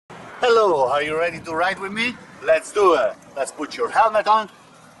Hello, are you ready to ride with me? Let's do it. Let's put your helmet on,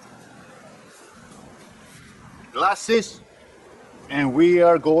 glasses, and we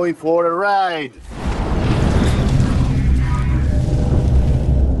are going for a ride.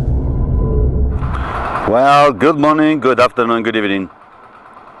 Well, good morning, good afternoon, good evening.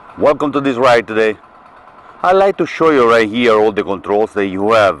 Welcome to this ride today. I'd like to show you right here all the controls that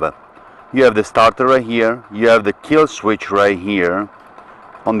you have. You have the starter right here, you have the kill switch right here.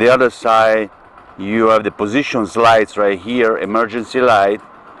 On the other side, you have the position lights right here, emergency light.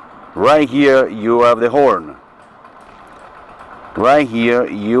 Right here, you have the horn. Right here,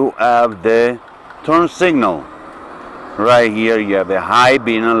 you have the turn signal. Right here, you have the high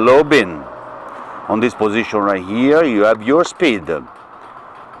beam and low beam. On this position right here, you have your speed.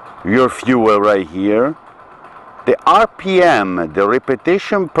 Your fuel right here. The RPM, the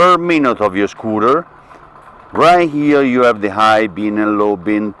repetition per minute of your scooter. Right here you have the high beam and low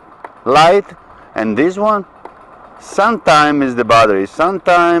beam light, and this one sometimes is the battery,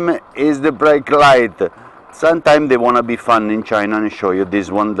 sometimes is the brake light, sometimes they want to be fun in China and show you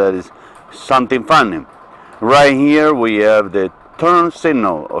this one that is something funny. Right here we have the turn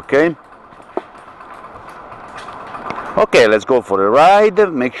signal. Okay, let's go for a ride.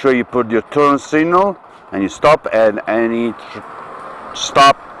 Make sure you put your turn signal and you stop at any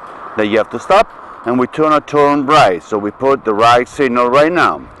stop that you have to stop. And we turn right, so we put the right signal right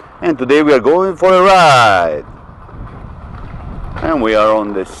now. And today we are going for a ride. And we are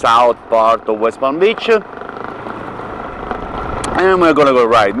on the south part of West Palm Beach. And we're gonna go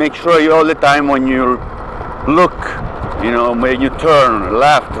right. Make sure you all the time when you look, when you turn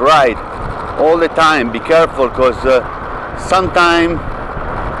left, right, all the time, be careful, because sometimes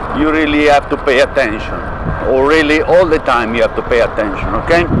you really have to pay attention. Or really all the time you have to pay attention,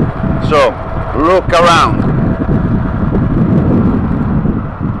 okay? So, look around.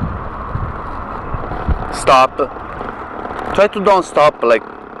 Stop. Try to don't stop like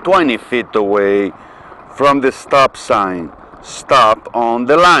 20 feet away from the stop sign. Stop on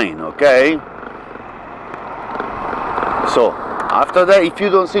the line, okay? So, after that, if you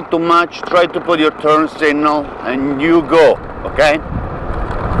don't see too much, try to put your turn signal and you go, okay?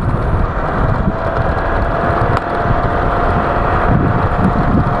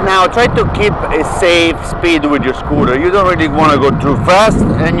 Now try to keep a safe speed with your scooter. You don't really want to go too fast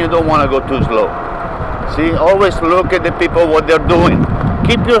and you don't want to go too slow. See, always look at the people, what they're doing.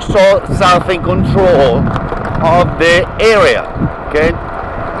 Keep yourself in control of the area, okay?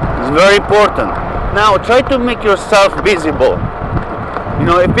 It's very important. Now try to make yourself visible.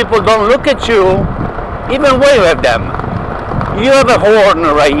 If people don't look at you, even wave at them. You have a horn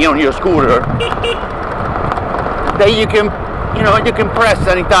right here on your scooter that you can press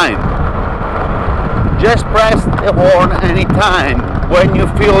anytime. Just press the horn anytime when you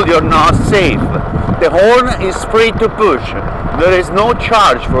feel you're not safe. The horn is free to push. There is no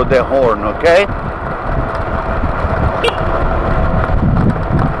charge for the horn, okay?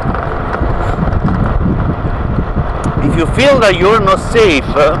 If you feel that you're not safe,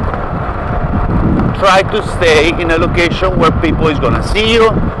 try to stay in a location where people is gonna see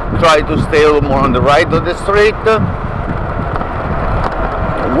you. Try to stay a little more on the right of the street,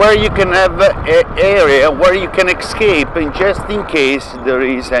 where you can have an area where you can escape, and just in case there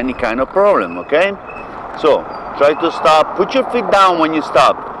is any kind of problem, okay? So try to stop, put your feet down when you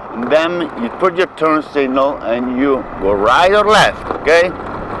stop, and then you put your turn signal and you go right or left, okay?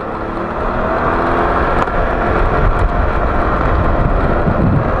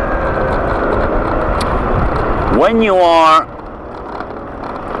 When you are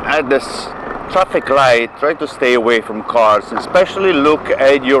at this traffic light, try to stay away from cars, especially look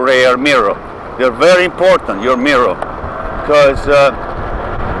at your rear mirror. They're very important, your mirror, because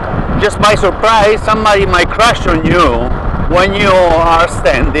just by surprise somebody might crash on you when you are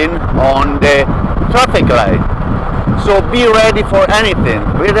standing on the traffic light. So be ready for anything,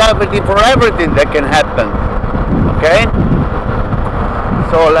 be ready for everything that can happen, okay?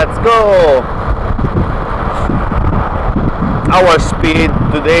 So let's go. Our speed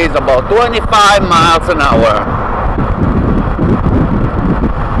today is about 25 miles an hour.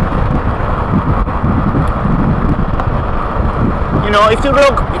 If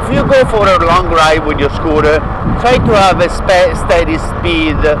you go for a long ride with your scooter, try to have a steady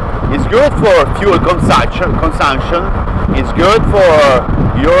speed. It's good for fuel consumption. It's good for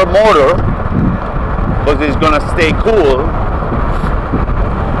your motor because it's gonna stay cool,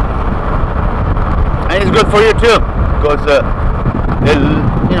 and it's good for you too, because the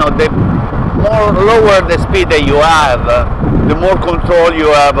more lower the speed that you have, the more control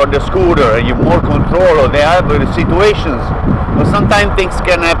you have of the scooter, and you more control of the situations But sometimes things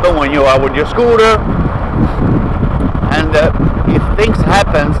can happen when you are with your scooter, and if things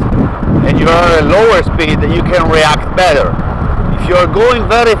happen and you are at a lower speed, you can react better. If you are going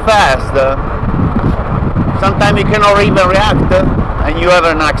very fast, sometimes you cannot even react and you have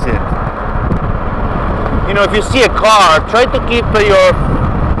an accident. You know, if you see a car, try to keep your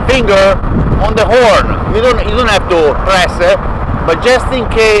finger on the horn. You don't have to press it, but just in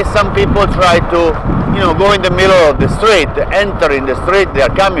case some people try to, you know, go in the middle of the street, enter in the street they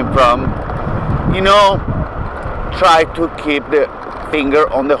are coming from, you know, try to keep the finger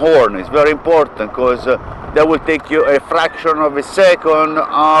on the horn. It's very important, because that will take you a fraction of a second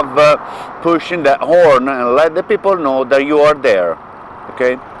of pushing that horn and let the people know that you are there.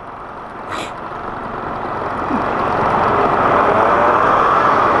 Okay?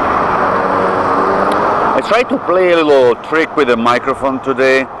 I tried to play a little trick with the microphone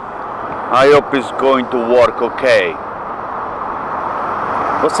today. I hope it's going to work okay.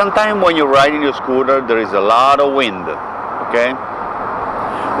 But sometimes when you're riding your scooter, there is a lot of wind. Okay?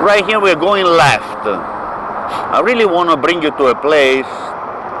 Right here we're going left. I really want to bring you to a place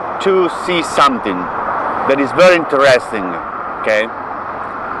to see something that is very interesting. Okay?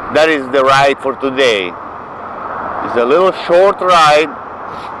 That is the ride for today. It's a little short ride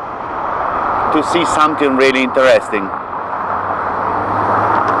to see something really interesting.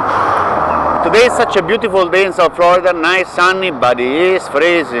 Today is such a beautiful day in South Florida, nice sunny, but it is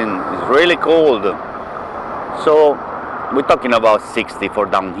freezing. It's really cold. So we're talking about 60 for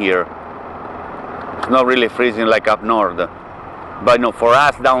down here. It's not really freezing like up north. But no, for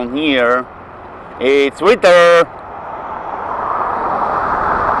us down here, it's winter.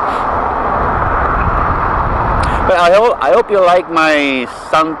 But I hope you like my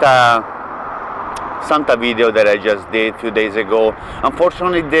Santa video that I just did a few days ago.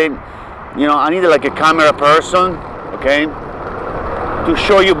 Unfortunately, I needed like a camera person, okay, to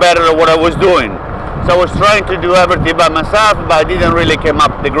show you better what I was doing. So I was trying to do everything by myself, but I didn't really come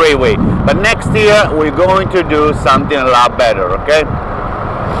up the great way. But next year we're going to do something a lot better, okay?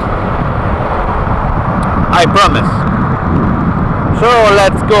 I promise. So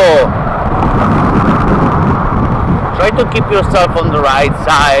let's go. Try to keep yourself on the right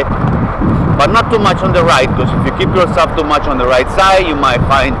side, but not too much on the right, because if you keep yourself too much on the right side, you might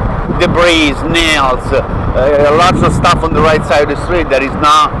find debris, nails, lots of stuff on the right side of the street that is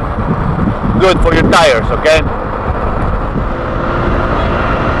not good for your tires, okay?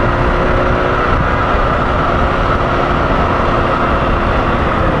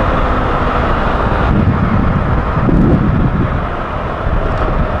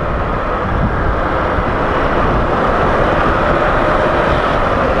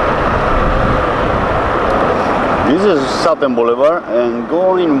 This is Southern Boulevard and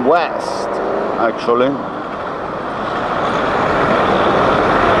going west, actually.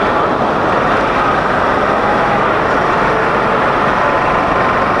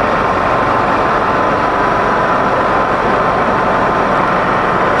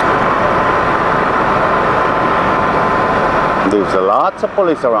 There's lots of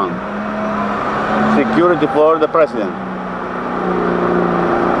police around. Security for the president.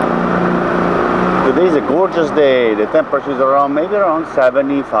 Today is a gorgeous day. The temperature is around, maybe around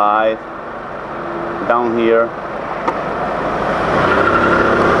 75 down here.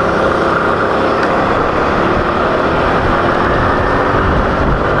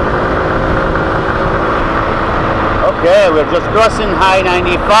 Okay, we're just crossing High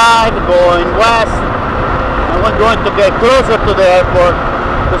 95, going west. And we're going to get closer to the airport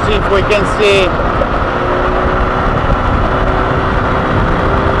to see if we can see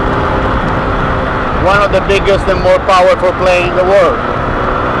one of the biggest and more powerful planes in the world.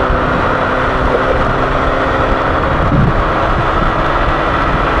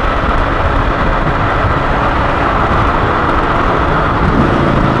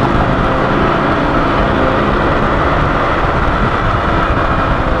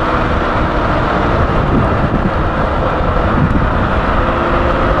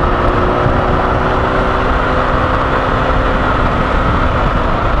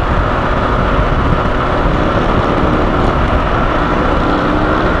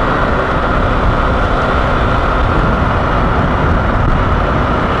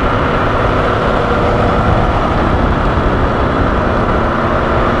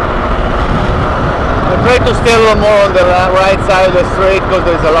 Try to stay a little more on the right side of the street because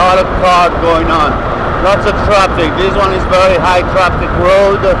there's a lot of cars going on. Lots of traffic. This one is very high traffic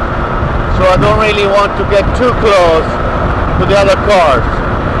road, so I don't really want to get too close to the other cars.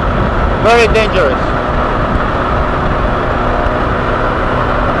 Very dangerous.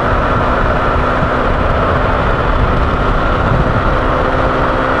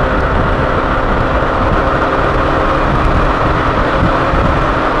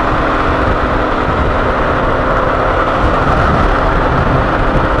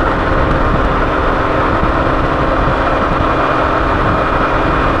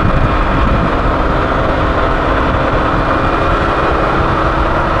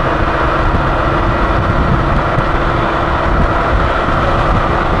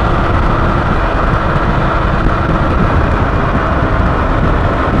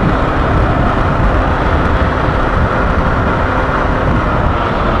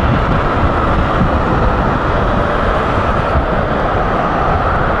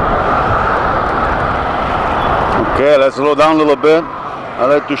 let's slow down a little bit. I'd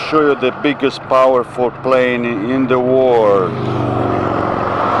like to show you the biggest powerful plane in the world.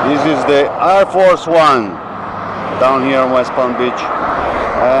 This is the Air Force One down here in West Palm Beach.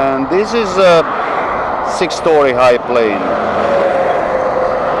 And this is a 6-story high plane.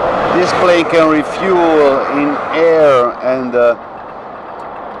 This plane can refuel in air, and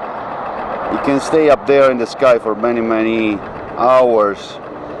it can stay up there in the sky for many hours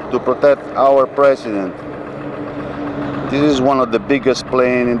to protect our president. This is one of the biggest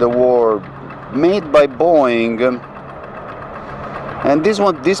planes in the world, made by Boeing, and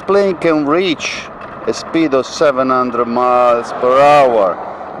this plane can reach a speed of 700 miles per hour,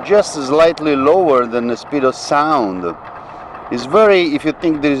 just slightly lower than the speed of sound. It's very, if you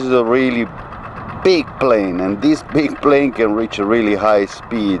think this is a really big plane, and this big plane can reach really high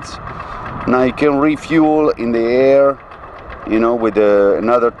speeds. Now you can refuel in the air, you know, with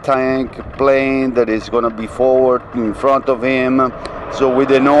another tank plane that is going to be forward in front of him. So with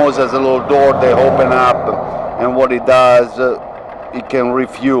the nose as a little door, they open up, and what it does, it can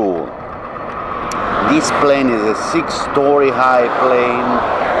refuel. This plane is a 6-story high plane,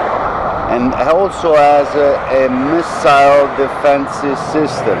 and also has a missile defense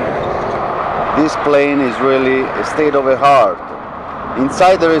system. This plane is really a state of the art.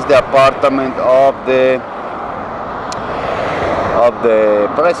 Inside there is the apartment of the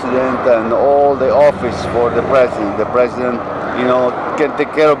president and all the office for the president. The president, you know, can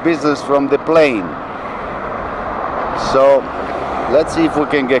take care of business from the plane. So let's see if we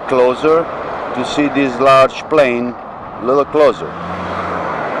can get closer to see this large plane a little closer.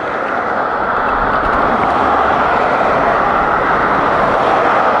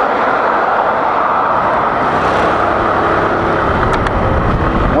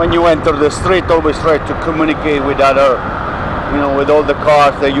 When you enter the street, always try to communicate with other, you know, with all the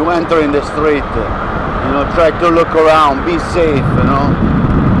cars that you enter in the street. You know, try to look around, be safe, you know,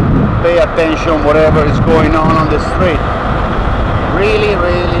 pay attention whatever is going on the street. Really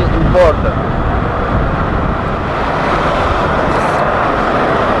important.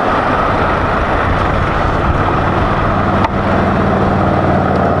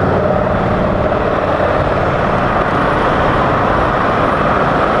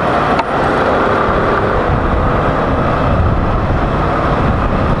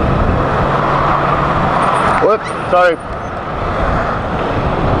 Whoops, sorry.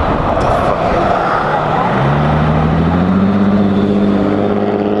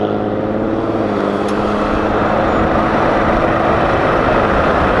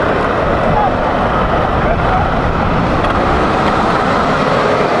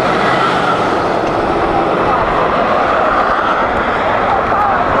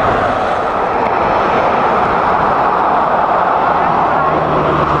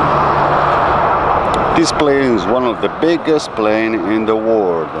 This plane is one of the biggest planes in the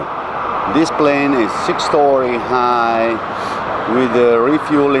world. This plane is 6-story high with a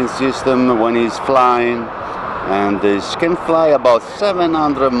refueling system when it's flying, and this can fly about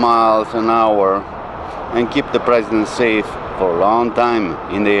 700 miles an hour and keep the president safe for a long time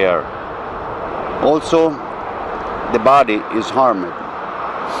in the air. Also, the body is armored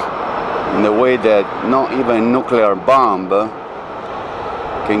in the way that not even a nuclear bomb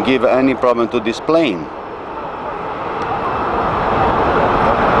can give any problem to this plane.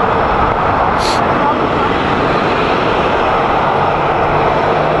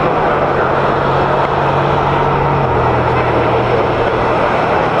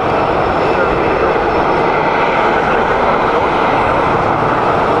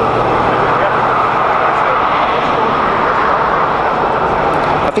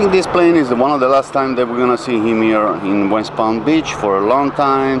 I think this plane is one of the last time that we're gonna see him here in West Palm Beach for a long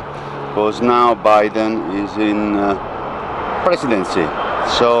time, because now Biden is in presidency.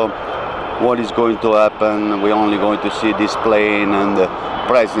 So what is going to happen? We're only going to see this plane and the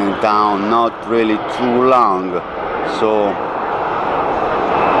president in town, not really too long. So,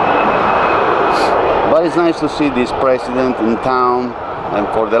 but it's nice to see this president in town, and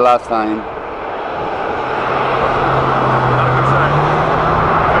for the last time.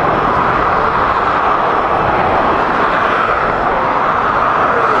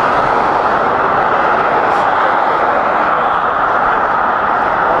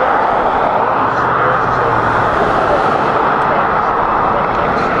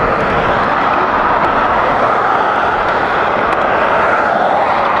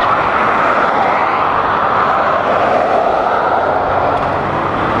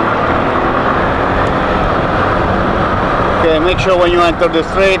 Make sure when you enter the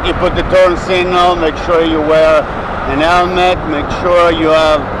street you put the turn signal, make sure you wear an helmet, make sure you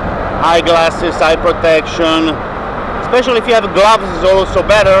have eyeglasses, eye protection, Especially if you have gloves, it's also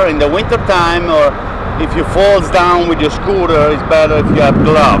better in the winter time, or if you falls down with your scooter, it's better if you have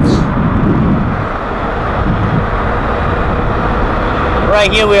gloves.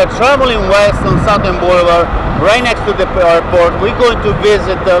 Right here we are traveling west on Southern Boulevard, right next to the airport. We're going to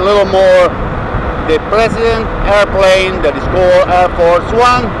visit a little more the president airplane that is called Air Force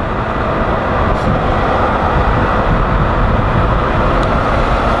One.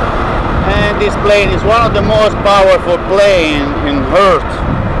 And this plane is one of the most powerful planes in Earth.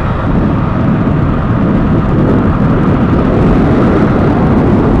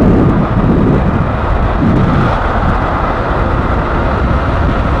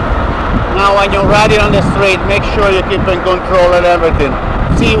 Now when you're riding on the street, make sure you keep in control of everything.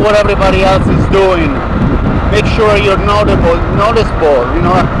 See what everybody else is doing. Make sure you're noticeable, you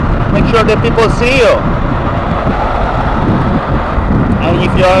know, make sure that people see you. And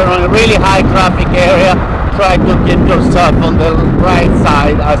if you're on a really high traffic area, try to keep yourself on the right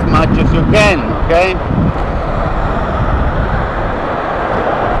side as much as you can, okay?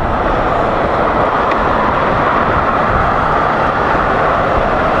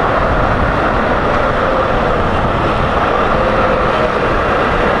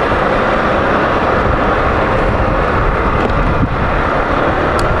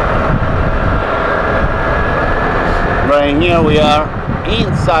 Right here we are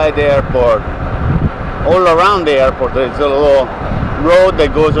inside the airport. All around the airport there is a little road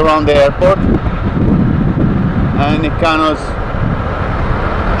that goes around the airport, and it kind of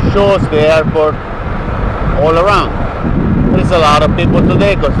shows the airport all around. There's a lot of people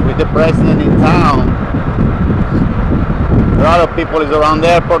today because with the president in town, a lot of people is around the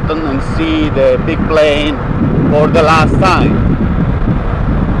airport and see the big plane for the last time.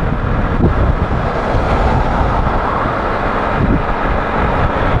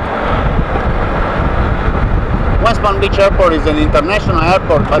 West Palm Beach Airport is an international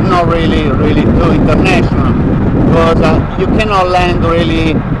airport, but not really too international, because you cannot land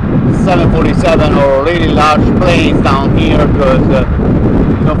really 747 or really large planes down here, because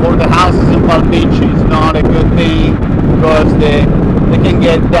you know, for the houses in Palm Beach it's not a good thing, because they can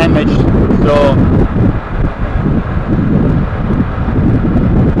get damaged. So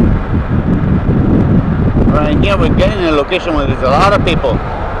right here we're getting a location where there's a lot of people.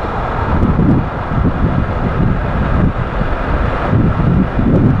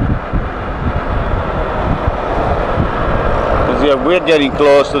 We're getting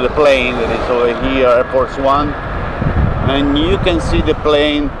close to the plane that is over here, Air Force One, and you can see the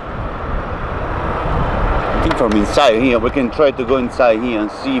plane. I think from inside here, we can try to go inside here and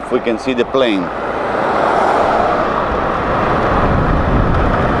see if we can see the plane.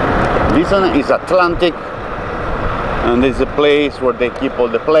 This one is Atlantic, and there's a place where they keep all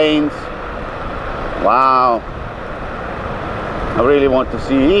the planes. Wow, I really want to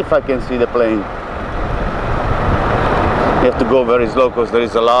see if I can see the plane. You have to go very slow because there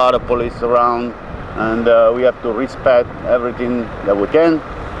is a lot of police around, and we have to respect everything that we can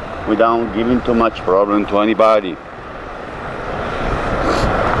without giving too much problem to anybody.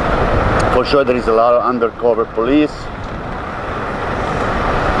 For sure there is a lot of undercover police.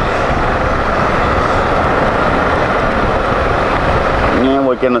 Yeah,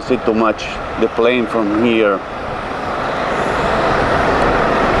 we cannot see too much the plane from here.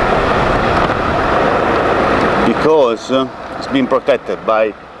 Because it's been protected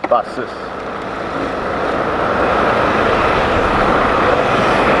by buses.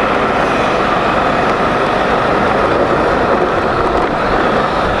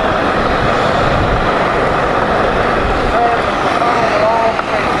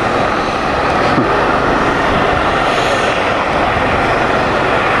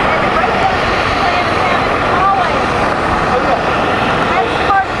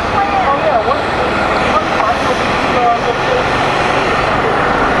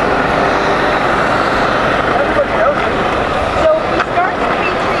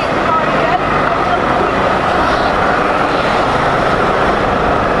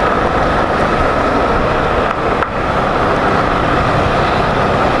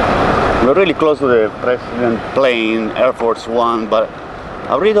 We're really close to the president plane, Air Force One, but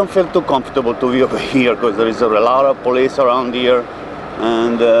I really don't feel too comfortable to be over here because there is a lot of police around here,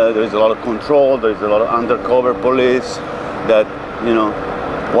 and there is a lot of control. There is a lot of undercover police that, you know,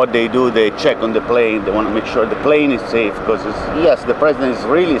 what they do, they check on the plane. They want to make sure the plane is safe, because yes, the president is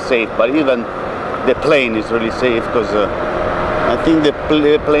really safe, but even the plane is really safe, because I think the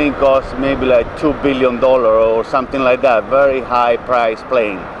plane costs maybe like $2 billion or something like that. Very high price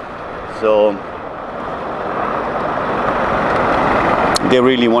plane. So They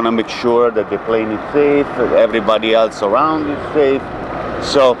really want to make sure that the plane is safe, everybody else around is safe.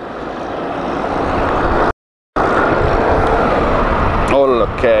 So,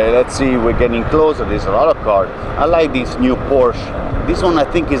 okay, let's see, we're getting closer. There's a lot of cars. I like this new Porsche. This one I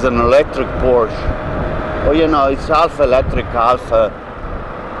think is an electric Porsche. Oh, you know, it's half electric, half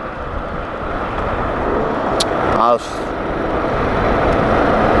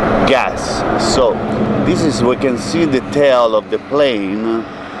gas. So this is, we can see the tail of the plane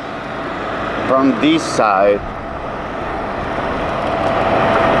from this side.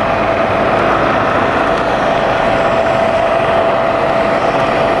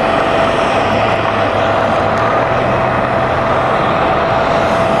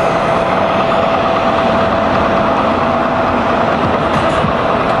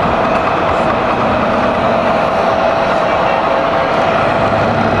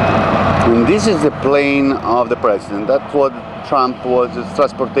 This is the plane of the president. That's what Trump was, his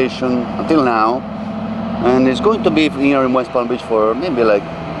transportation until now. And it's going to be here in West Palm Beach for maybe like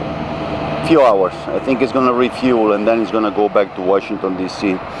a few hours. I think he's going to refuel and then he's going to go back to Washington,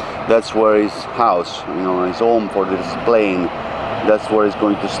 D.C. That's where his house, you know, his home for this plane. That's where he's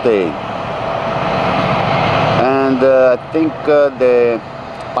going to stay. And I think the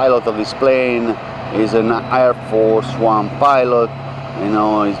pilot of this plane is an Air Force One pilot. You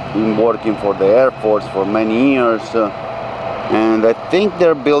know, he's been working for the Air Force for many years, and I think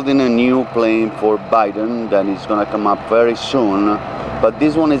they're building a new plane for Biden that is going to come up very soon. But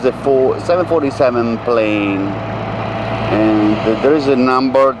this one is a 747 plane, and there is a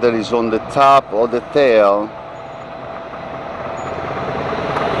number that is on the top of the tail.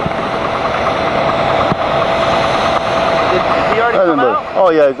 Did he already come out? Oh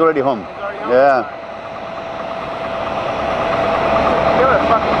yeah, he's already home. He's already home? Yeah.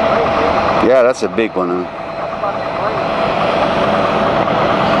 Yeah, that's a big one. Huh?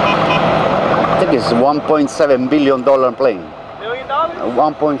 I think it's $1.7 billion plane. $1 billion?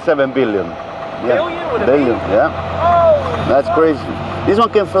 1.7 billion. Yeah. Billion with a Billion. B? Yeah. Oh, That's crazy. This one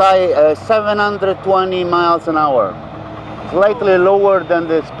can fly 720 miles an hour, slightly lower than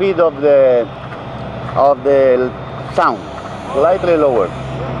the speed of the sound. Slightly lower.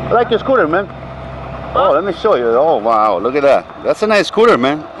 I like your scooter, man. Oh, let me show you. Oh, wow, look at that. That's a nice scooter,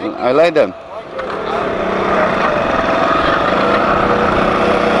 man. I like them.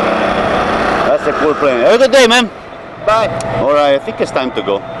 That's a cool plane. Have a good day, man. Bye. All right, I think it's time to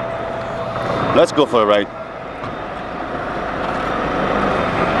go. Let's go for a ride.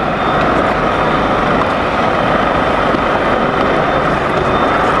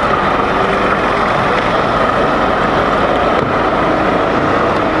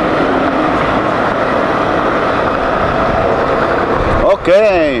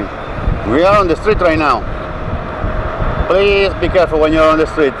 Okay, we are on the street right now. Please be careful when you're on the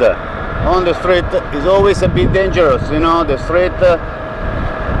street. On the street is always a bit dangerous, you know, the street,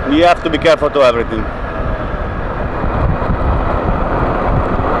 you have to be careful to everything.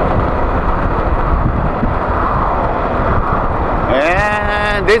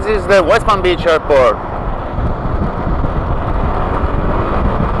 And this is the West Palm Beach Airport.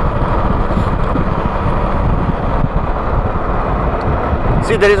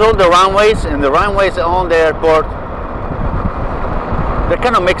 See, there is all the runways, and the runways on the airport, they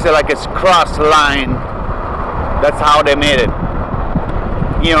kind of makes it like a cross line. That's how they made it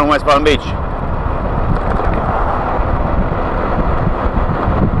here in West Palm Beach.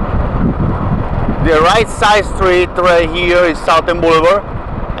 The right side street right here is Southern Boulevard,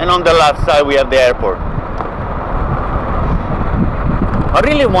 and on the left side we have the airport. I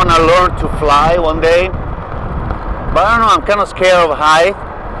really want to learn to fly one day, but I don't know, I'm kind of scared of height,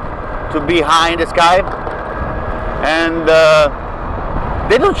 to be high in the sky. And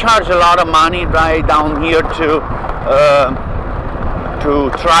they don't charge a lot of money right down here to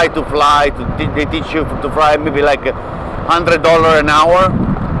try to fly. They teach you to fly maybe like $100 an hour.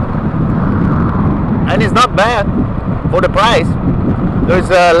 And it's not bad for the price. There's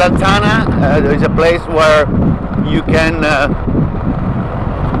a Lantana, there's a place where you can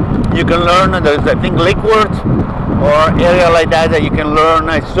learn. There's, I think, Lakewood or area like that you can learn.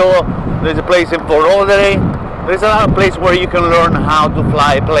 I saw there's a place in Fort Lauderdale. There's a lot of places where you can learn how to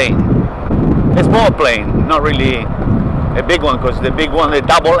fly a plane. A small plane, not really a big one, because the big one, the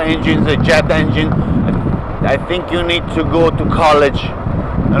double engines, the jet engine, I think you need to go to college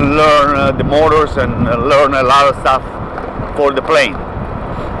and learn the motors and learn a lot of stuff for the plane.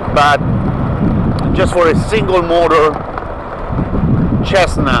 But just for a single motor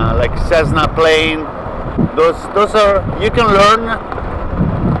Cessna, like Cessna plane, those are, you can learn,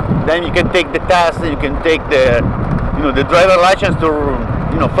 then you can take the test, and you can take the, the driver license to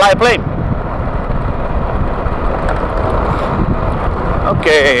fly a plane.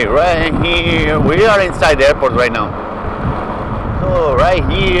 Okay, right here we are inside the airport right now. So right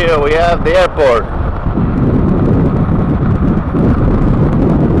here we have the airport.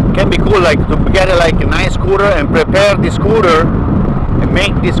 Can be cool, like to get a nice scooter and prepare the scooter and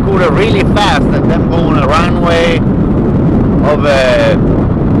make the scooter really fast, and then go on a runway of an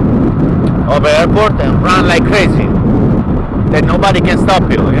airport and run like crazy. That nobody can stop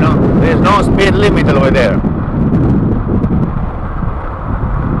you. There's no speed limit over there.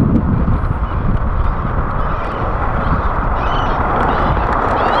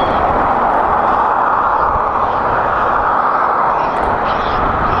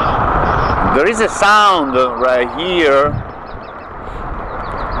 There is a sound right here.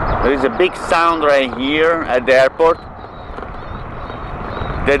 There is a big sound right here at the airport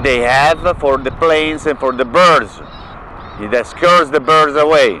that they have for the planes and for the birds. That scares the birds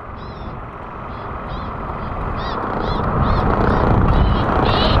away.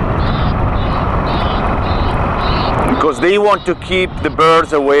 Because they want to keep the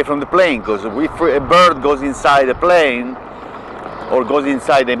birds away from the plane. Because if a bird goes inside the plane, or goes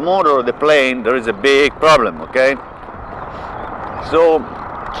inside the motor of the plane, there is a big problem, okay? So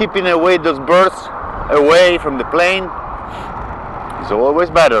keeping away those birds away from the plane is always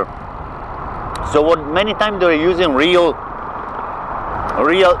better. So many times they're using real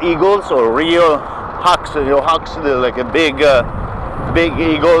eagles or real hawks, they're like a big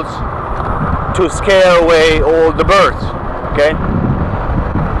eagles to scare away all the birds, okay?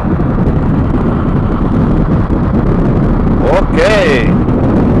 Okay.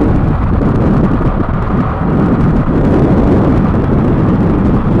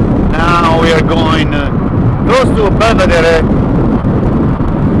 Now we are going close to Belvedere,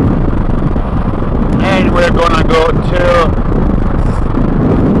 and we're gonna go to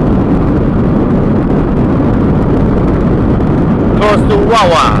close to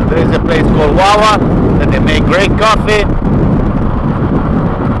Wawa. There is a place called Wawa that they make great coffee.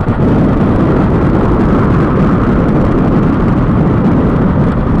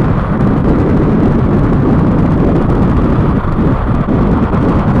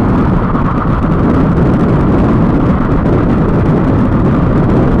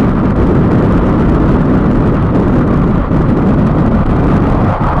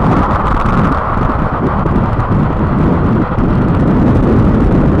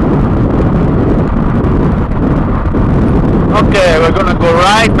 Okay, we're gonna go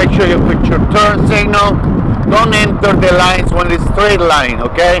right. Make sure you put your turn signal. Don't enter the lines when it's straight line,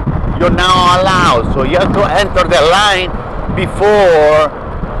 okay? You're now allowed, so you have to enter the line before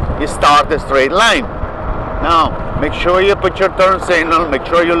you start the straight line. Now, make sure you put your turn signal. Make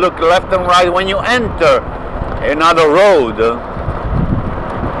sure you look left and right when you enter another road.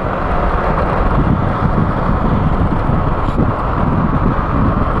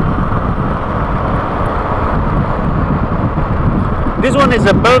 This one is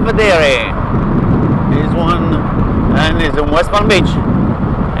a Belvedere. This one, and it's in West Palm Beach,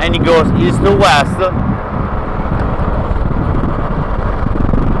 and it goes east to west.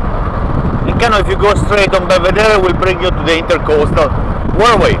 And kind of, if you go straight on Belvedere, it will bring you to the Intercoastal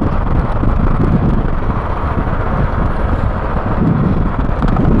Waterway.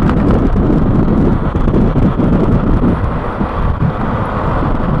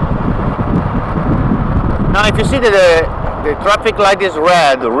 Now, if you see that the traffic light is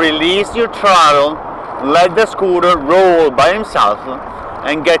red, release your throttle, let the scooter roll by himself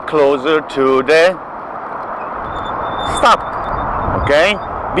and get closer to the stop, okay?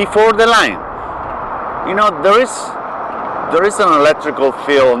 Before the line. There is an electrical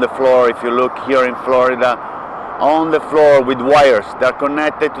field on the floor. If you look here in Florida, on the floor with wires that are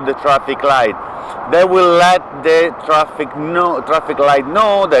connected to the traffic light. They will let the traffic light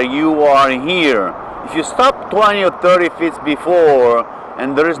know that you are here. If you stop 20 or 30 feet before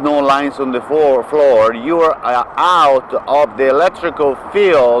and there is no lines on the floor, you are out of the electrical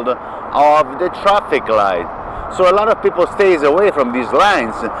field of the traffic light. So a lot of people stays away from these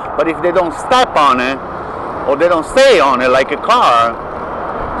lines, but if they don't step on it or they don't stay on it like a car,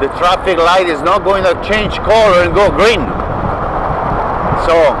 the traffic light is not going to change color and go green.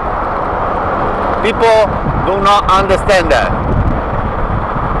 So people do not understand that.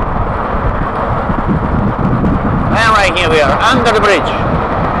 And right here we are under the bridge.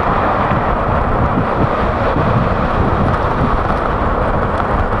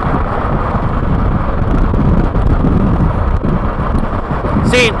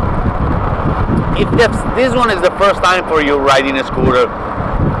 See, if this one is the first time for you riding a scooter,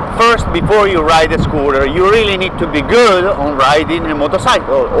 first, before you ride a scooter, you really need to be good on riding a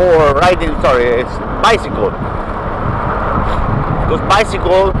motorcycle or riding, sorry, it's bicycle. Because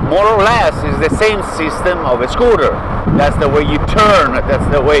bicycle, more or less, is the same system of a scooter. That's the way you turn. That's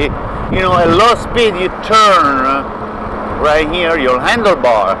the way, you know, at low speed you turn right here, your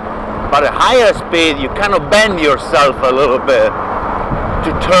handlebar. But at higher speed, you kind of bend yourself a little bit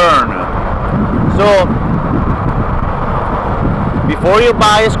to turn. So, before you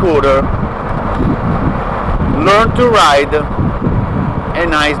buy a scooter, learn to ride a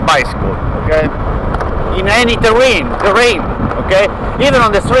nice bicycle, okay? In any terrain, okay? Even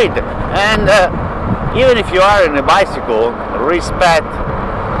on the street. And even if you are in a bicycle, respect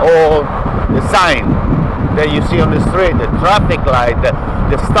all the sign that you see on the street, the traffic light,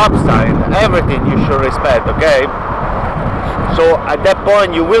 the stop sign, everything you should respect, okay? So at that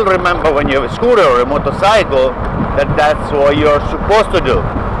point you will remember when you have a scooter or a motorcycle that that's what you're supposed to do.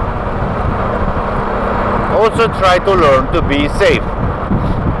 Also try to learn to be safe.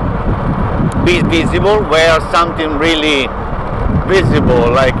 Be visible, wear something really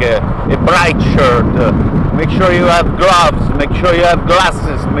visible like a bright shirt. Make sure you have gloves, make sure you have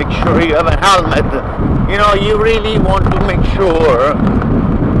glasses, make sure you have a helmet. You know, you really want to make sure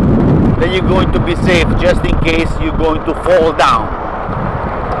that you're going to be safe just in case you're going to fall down.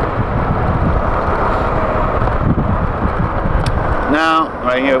 Now,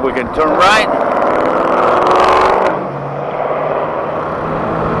 right here we can turn right.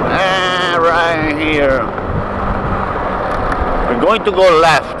 And right here. We're going to go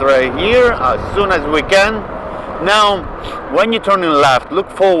left right here as soon as we can. Now, when you're turning left, look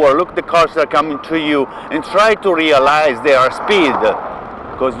forward, look the cars that are coming to you and try to realize their speed.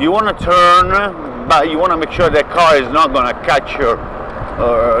 Because you want to turn, but you want to make sure the car is not going to catch your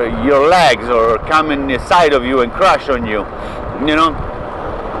legs or come in the side of you and crash on you, you know.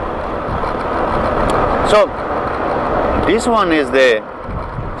 So this one is the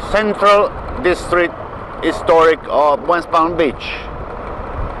Central District Historic of West Palm Beach,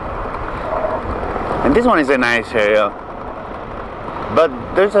 and this one is a nice area, but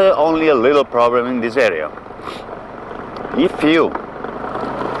there's only a little problem in this area. If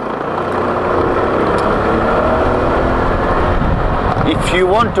you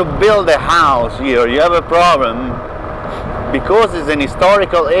want to build a house here, you have a problem because it's an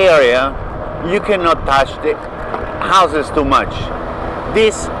historical area. You cannot touch the houses too much.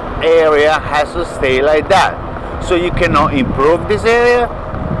 This area has to stay like that. So you cannot improve this area.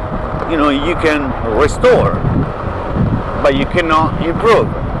 You know, you can restore, but you cannot improve.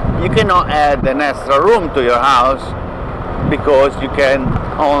 You cannot add an extra room to your house because you can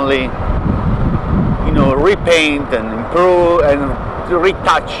only, you know, repaint and improve and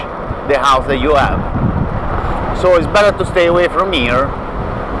retouch the house that you have. So it's better to stay away from here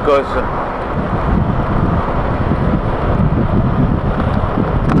because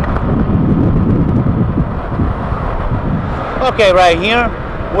okay, right here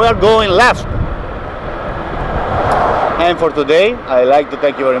we are going left. And for today I'd like to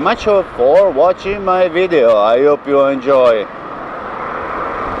thank you very much for watching my video. I hope you enjoy.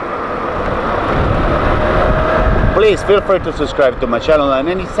 Please feel free to subscribe to my channel at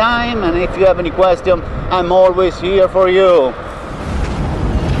any time, and if you have any question, I'm always here for you.